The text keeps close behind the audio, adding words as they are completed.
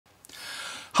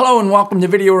Hello and welcome to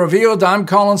Video Revealed. I'm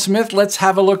Colin Smith. Let's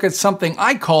have a look at something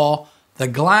I call the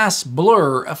glass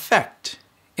blur effect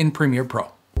in Premiere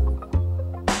Pro.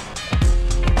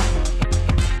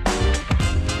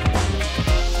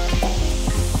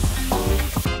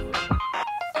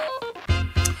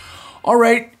 All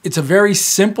right, it's a very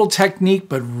simple technique,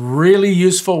 but really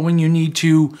useful when you need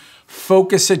to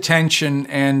focus attention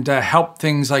and help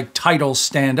things like titles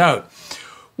stand out.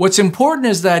 What's important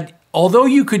is that although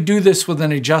you could do this with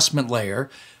an adjustment layer,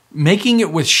 making it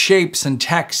with shapes and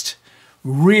text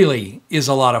really is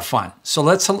a lot of fun. So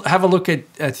let's have a look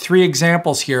at three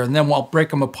examples here, and then I'll break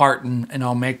them apart and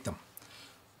I'll make them.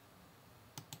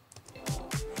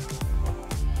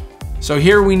 So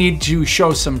here we need to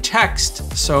show some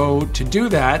text. So to do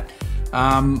that,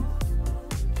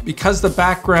 because the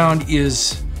background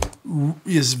is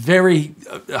very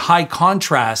high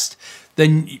contrast,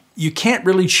 then you can't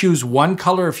really choose one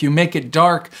color. If you make it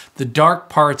dark, the dark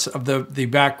parts of the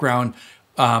background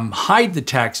hide the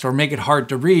text or make it hard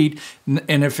to read.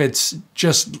 And if it's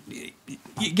just,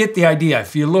 you get the idea.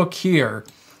 If you look here,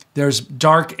 there's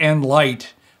dark and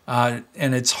light, and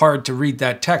it's hard to read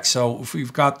that text. So if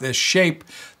we've got this shape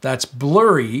that's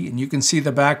blurry, and you can see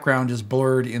the background is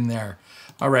blurred in there.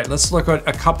 All right, let's look at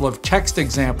a couple of text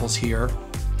examples here.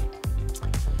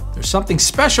 There's something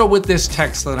special with this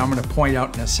text that I'm going to point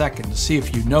out in a second to see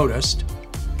if you noticed.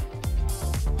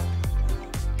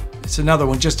 It's another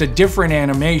one, just a different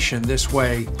animation this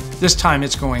way. This time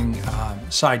it's going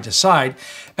side to side.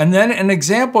 And then an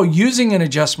example using an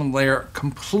adjustment layer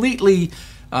completely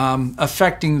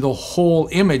affecting the whole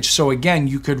image. So again,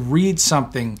 you could read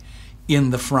something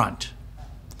in the front.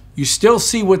 You still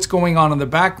see what's going on in the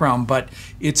background, but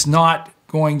it's not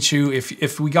going to,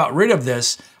 if we got rid of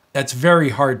this, that's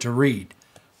very hard to read.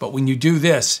 But when you do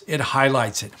this, it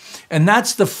highlights it. And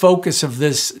that's the focus of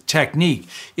this technique,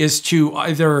 is to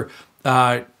either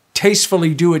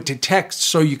tastefully do it to text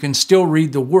so you can still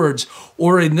read the words,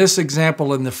 or in this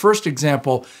example, in the first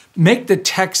example, make the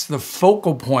text the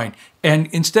focal point. And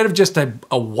instead of just a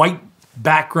white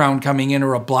background coming in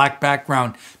or a black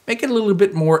background, make it a little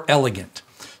bit more elegant.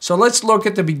 So let's look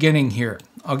at the beginning here.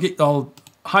 I'll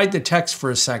hide the text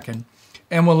for a second,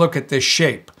 and we'll look at this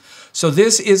shape. So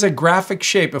this is a graphic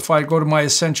shape. If I go to my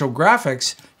essential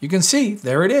graphics, you can see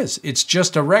there it is. It's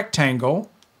just a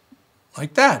rectangle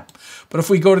like that. But if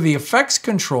we go to the effects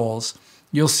controls,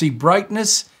 you'll see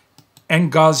brightness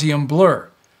and Gaussian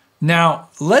blur. Now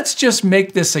let's just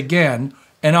make this again,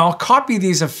 and I'll copy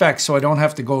these effects so I don't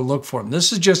have to go look for them.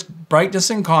 This is just brightness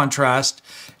and contrast,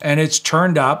 and it's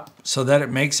turned up so that it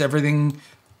makes everything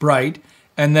bright.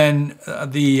 And then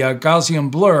the Gaussian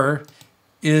blur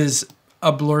is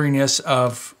a blurriness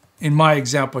of, in my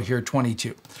example here,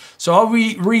 22. So I'll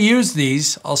reuse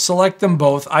these. I'll select them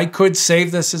both. I could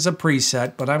save this as a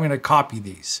preset, but I'm going to copy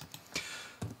these.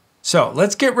 So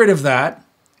let's get rid of that.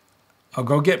 I'll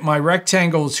go get my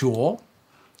rectangle tool,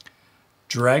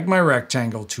 drag my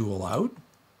rectangle tool out,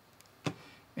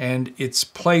 and it's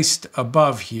placed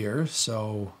above here.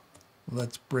 So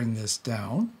let's bring this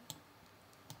down.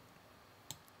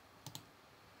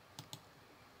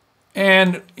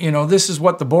 And, you know, this is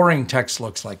what the boring text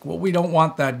looks like. Well, we don't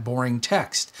want that boring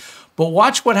text. But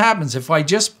watch what happens. If I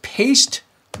just paste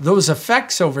those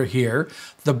effects over here,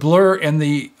 the blur and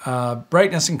the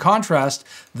brightness and contrast,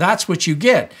 that's what you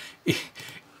get.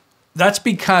 That's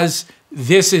because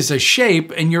this is a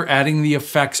shape and you're adding the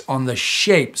effects on the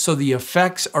shape. So the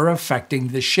effects are affecting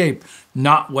the shape,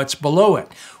 not what's below it.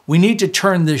 We need to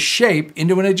turn this shape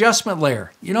into an adjustment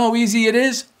layer. You know how easy it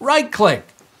is? Right-click.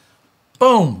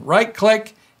 Boom, right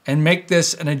click and make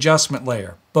this an adjustment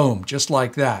layer. Boom, just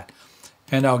like that.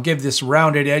 And I'll give this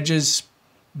rounded edges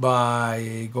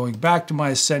by going back to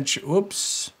my essential,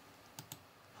 oops.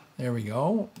 There we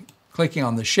go. Clicking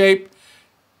on the shape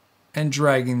and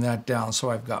dragging that down so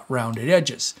I've got rounded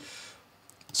edges.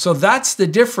 So that's the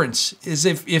difference, is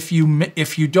if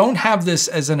you don't have this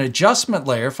as an adjustment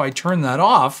layer, if I turn that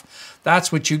off,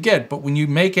 that's what you get. But when you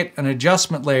make it an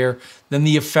adjustment layer, then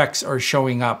the effects are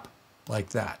showing up like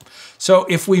that. So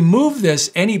if we move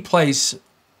this any place,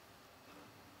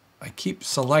 I keep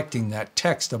selecting that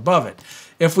text above it.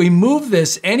 If we move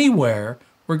this anywhere,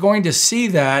 we're going to see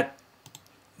that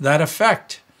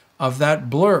effect of that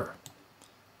blur.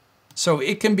 So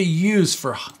it can be used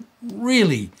for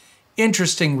really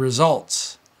interesting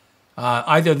results.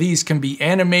 Either these can be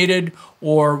animated,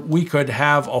 or we could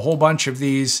have a whole bunch of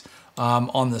these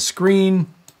on the screen.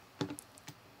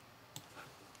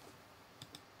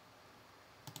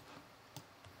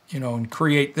 You know, and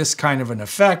create this kind of an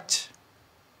effect.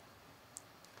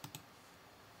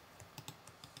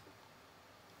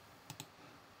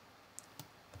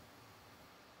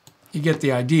 You get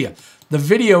the idea. The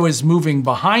video is moving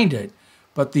behind it,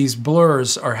 but these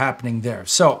blurs are happening there.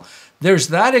 So there's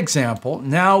that example.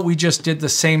 Now we just did the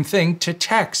same thing to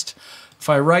text. If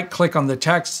I right-click on the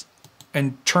text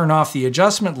and turn off the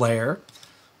adjustment layer,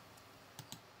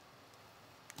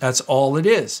 that's all it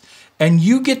is. And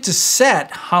you get to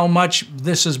set how much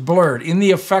this is blurred. In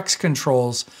the effects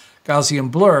controls,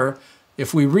 Gaussian blur,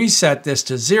 if we reset this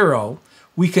to 0,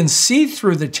 we can see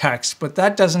through the text, but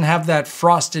that doesn't have that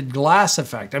frosted glass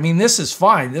effect. I mean, this is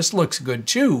fine. This looks good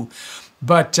too.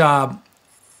 But,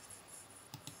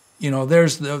 you know,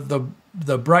 there's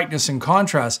the brightness and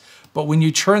contrast. But when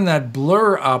you turn that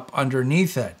blur up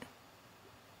underneath it,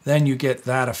 then you get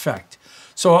that effect.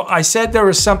 So I said there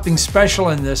was something special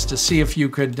in this to see if you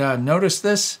could notice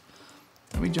this.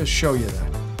 Let me just show you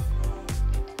that.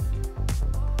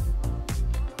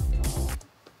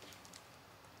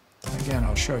 Again,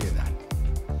 I'll show you that.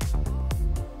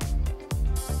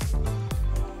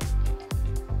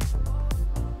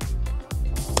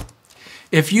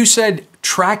 If you said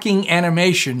tracking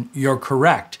animation, you're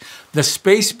correct. The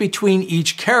space between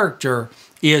each character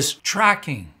is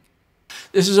tracking.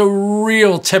 This is a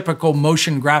real typical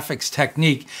motion graphics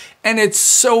technique, and it's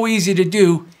so easy to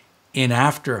do in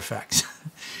After Effects.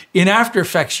 In After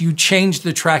Effects, you change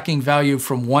the tracking value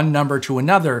from one number to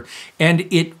another, and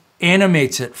it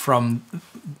animates it from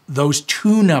those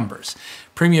two numbers.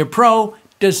 Premiere Pro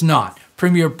does not.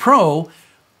 Premiere Pro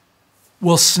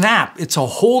will snap. It's a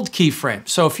hold keyframe.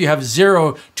 So if you have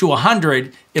 0 to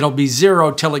 100, it'll be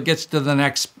 0 till it gets to the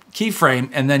next keyframe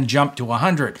and then jump to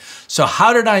 100. So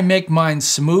how did I make mine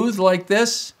smooth like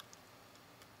this?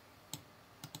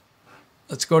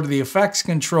 Let's go to the effects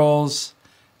controls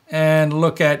and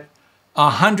look at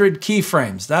 100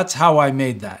 keyframes. That's how I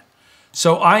made that.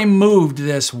 So I moved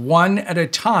this one at a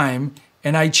time,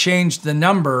 and I changed the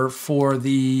number for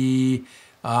the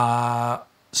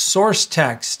source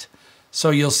text. So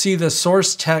you'll see the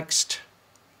source text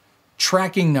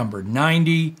tracking number,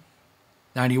 90,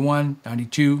 91,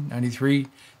 92, 93.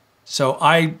 So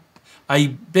I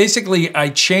basically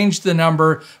changed the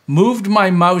number, moved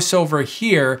my mouse over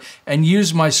here, and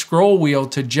used my scroll wheel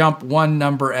to jump one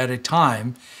number at a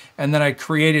time. And then I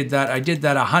created that. I did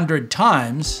that 100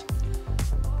 times.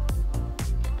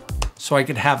 So I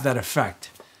could have that effect.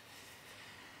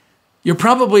 You're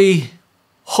probably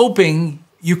hoping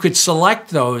you could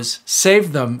select those,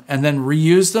 save them, and then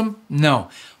reuse them. No.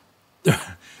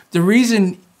 The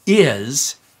reason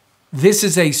is this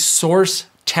is a source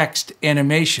text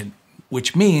animation,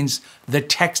 which means the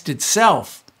text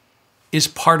itself is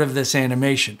part of this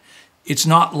animation. It's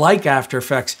not like After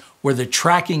Effects where the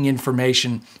tracking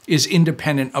information is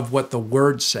independent of what the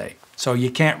words say. So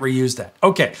you can't reuse that.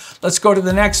 Okay, let's go to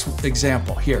the next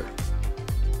example here.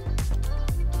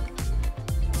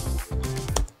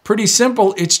 Pretty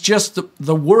simple. It's just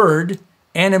the word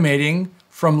animating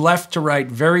from left to right,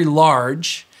 very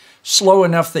large, slow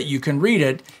enough that you can read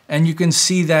it, and you can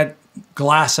see that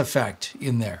glass effect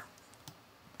in there.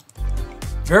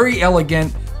 Very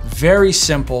elegant, very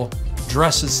simple,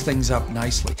 dresses things up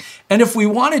nicely. And if we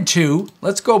wanted to,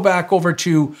 let's go back over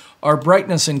to our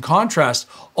brightness and contrast.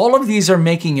 All of these are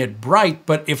making it bright,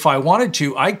 but if I wanted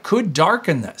to, I could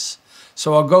darken this.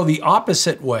 So I'll go the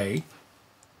opposite way.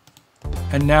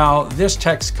 And now this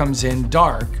text comes in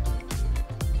dark.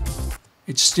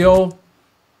 It's still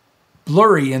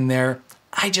blurry in there.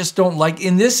 I just don't like,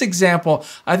 in this example,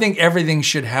 I think everything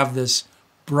should have this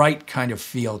bright kind of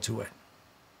feel to it.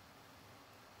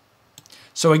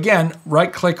 So again,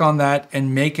 right click on that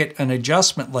and make it an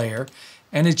adjustment layer,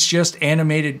 and it's just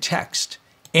animated text.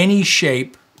 Any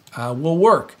shape will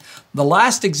work. The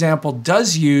last example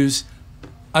does use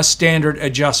a standard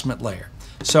adjustment layer.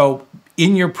 So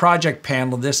in your project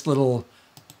panel, this little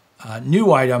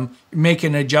new item, make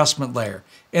an adjustment layer.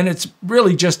 And it's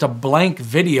really just a blank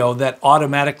video that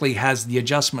automatically has the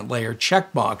adjustment layer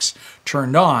checkbox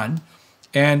turned on.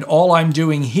 And all I'm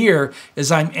doing here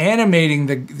is I'm animating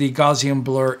the Gaussian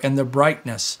blur and the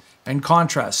brightness and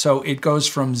contrast. So it goes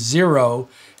from 0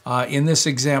 in this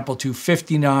example to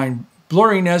 59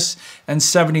 blurriness and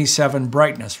 77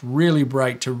 brightness. Really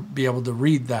bright to be able to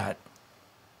read that.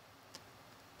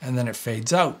 And then it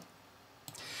fades out.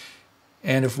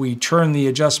 And if we turn the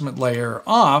adjustment layer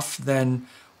off, then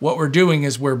what we're doing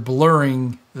is we're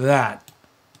blurring that.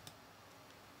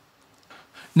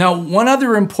 Now, one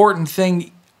other important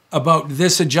thing about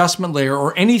this adjustment layer,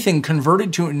 or anything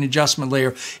converted to an adjustment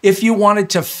layer, if you wanted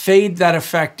to fade that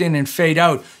effect in and fade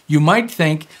out, you might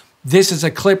think, this is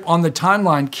a clip on the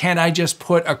timeline, can't I just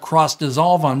put a cross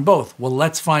dissolve on both? Well,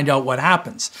 let's find out what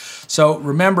happens. So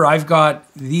remember, I've got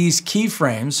these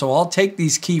keyframes, so I'll take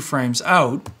these keyframes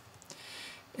out,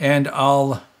 And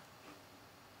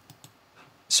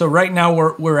so right now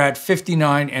we're at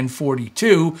 59 and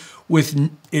 42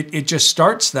 with it just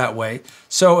starts that way.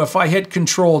 So if I hit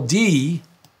Control D,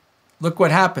 look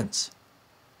what happens.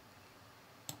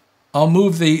 I'll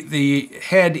move the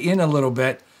head in a little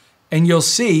bit and you'll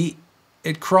see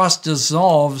it cross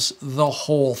dissolves the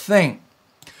whole thing.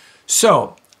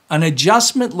 So an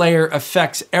adjustment layer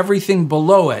affects everything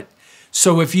below it.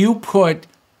 So if you put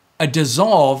a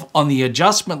dissolve on the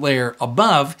adjustment layer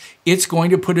above, it's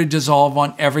going to put a dissolve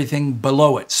on everything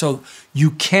below it. So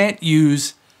you can't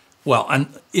use, well,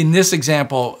 in this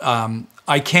example,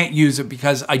 I can't use it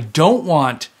because I don't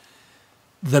want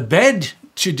the bed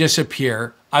to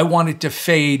disappear. I want it to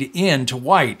fade in to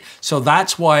white. So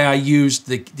that's why I used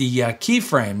the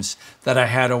keyframes that I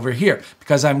had over here,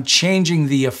 because I'm changing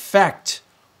the effect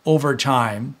over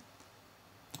time.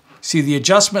 See, the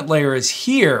adjustment layer is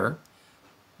here,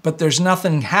 but there's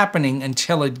nothing happening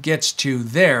until it gets to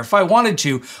there. If I wanted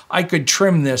to, I could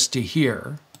trim this to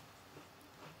here.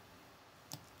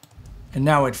 And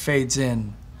now it fades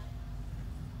in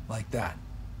like that.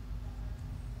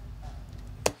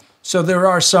 So there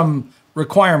are some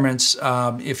requirements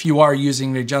if you are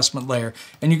using an adjustment layer.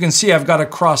 And you can see I've got a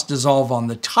cross dissolve on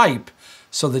the type.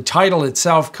 So the title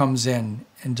itself comes in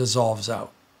and dissolves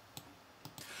out.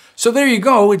 So there you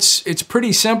go. It's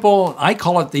pretty simple. I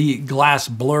call it the glass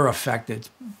blur effect. It's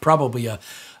probably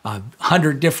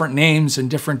 100 different names and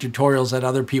different tutorials that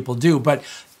other people do, but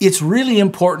it's really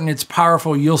important. It's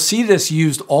powerful. You'll see this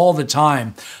used all the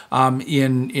time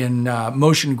in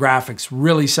motion graphics.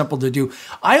 Really simple to do.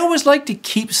 I always like to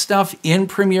keep stuff in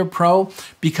Premiere Pro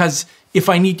because if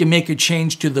I need to make a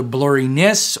change to the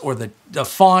blurriness or the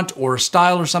font or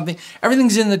style or something,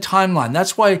 everything's in the timeline.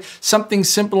 That's why something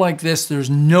simple like this, there's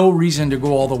no reason to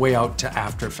go all the way out to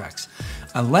After Effects.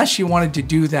 Unless you wanted to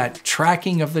do that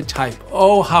tracking of the type.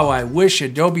 Oh, how I wish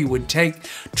Adobe would take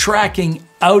tracking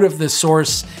out of the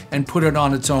source and put it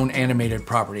on its own animated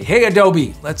property. Hey,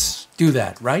 Adobe, let's do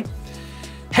that, right?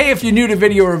 Hey, if you're new to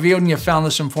Video Revealed and you found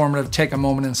this informative, take a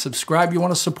moment and subscribe. You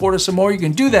want to support us some more, you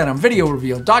can do that on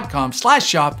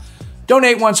VideoRevealed.com/shop.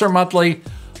 Donate once or monthly.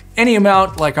 Any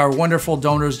amount, like our wonderful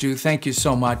donors do. Thank you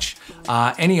so much.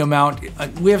 Any amount.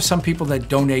 We have some people that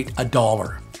donate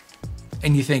 $1.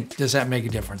 And you think, does that make a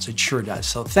difference? It sure does.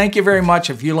 So thank you very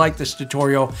much. If you like this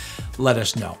tutorial, let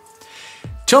us know.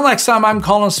 Till next time, I'm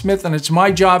Colin Smith, and it's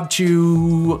my job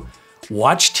to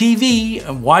watch TV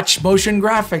and watch motion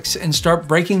graphics and start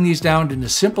breaking these down into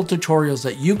simple tutorials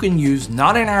that you can use,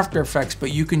 not in After Effects,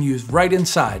 but you can use right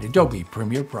inside Adobe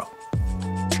Premiere Pro.